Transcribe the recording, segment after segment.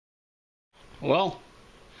Well,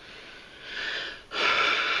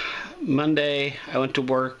 Monday I went to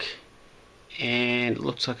work and it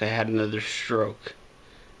looks like I had another stroke.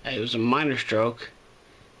 It was a minor stroke,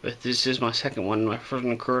 but this is my second one. My first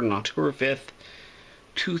one occurred on October 5th,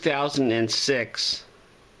 2006,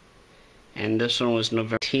 and this one was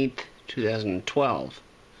November 18th, 2012.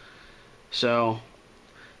 So,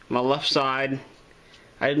 my left side,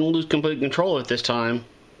 I didn't lose complete control at this time,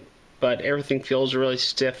 but everything feels really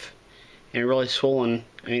stiff and really swollen.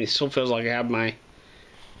 I mean, it still feels like I have my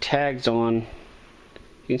tags on.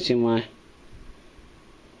 You can see my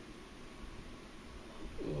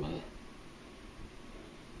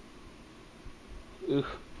ooh.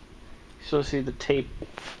 Still see the tape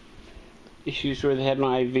issues where they had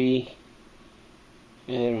my IV.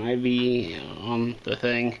 They had my IV on the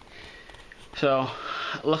thing. So,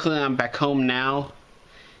 luckily I'm back home now,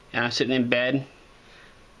 and I'm sitting in bed.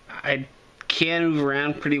 I can move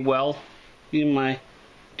around pretty well. Even my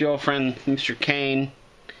dear old friend, Mr. Kane.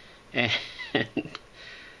 And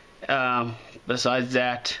besides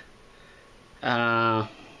that, I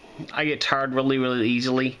get tired really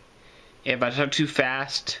easily. If I talk too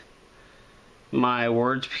fast, my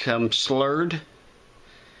words become slurred.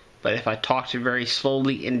 But if I talk too very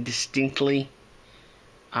slowly and distinctly,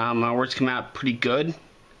 my words come out pretty good.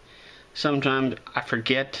 Sometimes I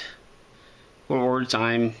forget what words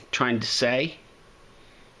I'm trying to say.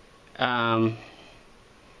 I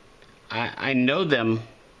know them,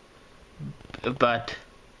 but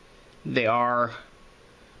they are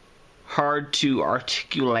hard to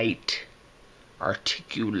articulate.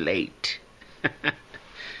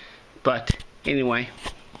 But anyway,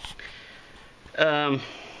 this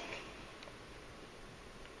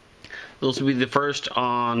will be the first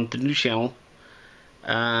on the new channel.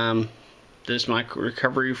 This is my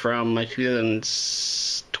recovery from my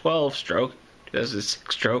 2012 stroke,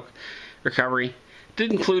 2006 stroke recovery.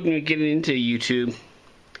 Did include me getting into YouTube,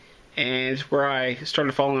 and it's where I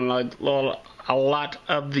started following a lot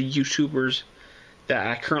of the YouTubers that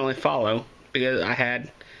I currently follow, because I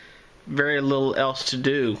had very little else to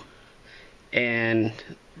do, and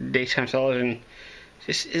daytime television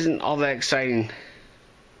just isn't all that exciting.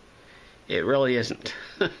 It really isn't.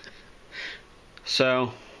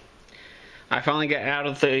 So I finally got out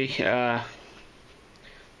of the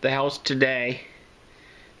house today.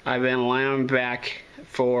 I've been lying back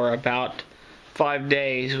for about 5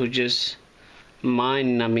 days, which is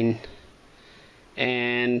mind-numbing,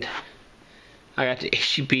 and I got to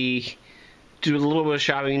HEB, do a little bit of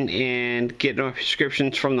shopping, and get my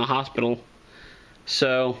prescriptions from the hospital.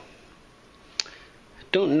 So I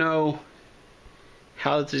don't know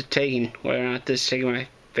how this is taking, whether or not this is taking my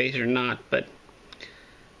face or not, but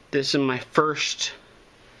this is my first.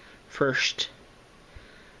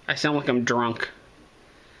 I sound like I'm drunk.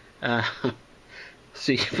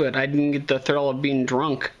 See, but I didn't get the thrill of being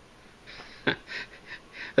drunk. I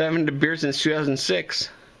haven't had a beer since 2006.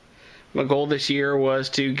 My goal this year was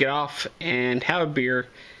to get off and have a beer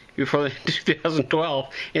before 2012.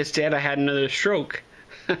 Instead, I had another stroke.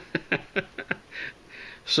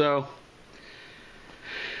 So,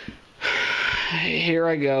 here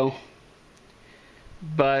I go.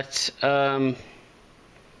 But, I'm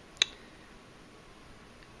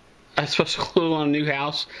supposed to close on a new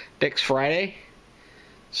house next Friday.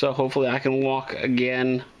 So hopefully I can walk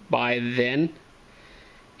again by then.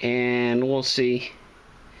 And we'll see.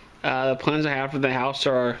 The plans I have for the house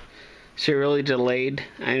are severely delayed.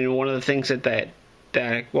 And one of the things that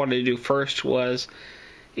I wanted to do first was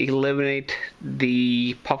eliminate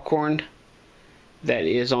the popcorn that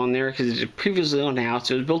is on there, because it's a previously owned house.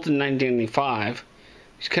 It was built in 1995.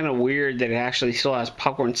 It's kind of weird that it actually still has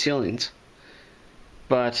popcorn ceilings.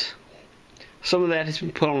 But some of that has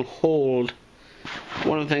been put on hold.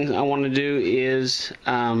 One of the things I want to do is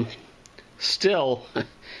still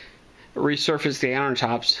resurface the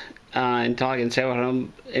countertops until I can save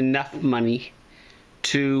enough money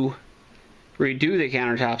to redo the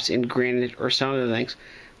countertops in granite or some of the things.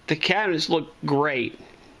 The cabinets look great.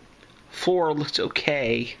 Floor looks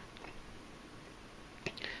okay.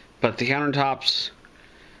 But the countertops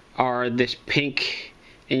are this pink,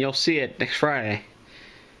 and you'll see it next Friday.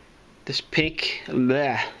 This pink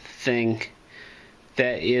thing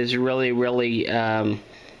that is really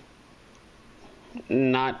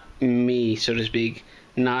not me, so to speak.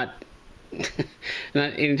 Not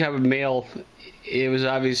any type of male. It was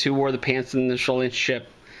obvious who wore the pants in this relationship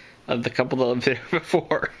of the couple that lived there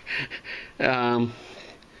before.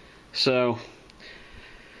 So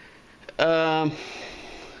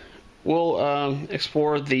we'll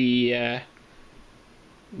explore the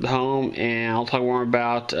home, and I'll talk more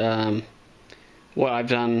about what I've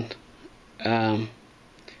done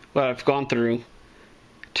what I've gone through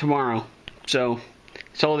tomorrow. So,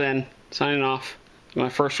 until then, signing off. My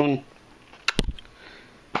first one.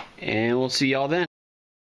 And we'll see y'all then.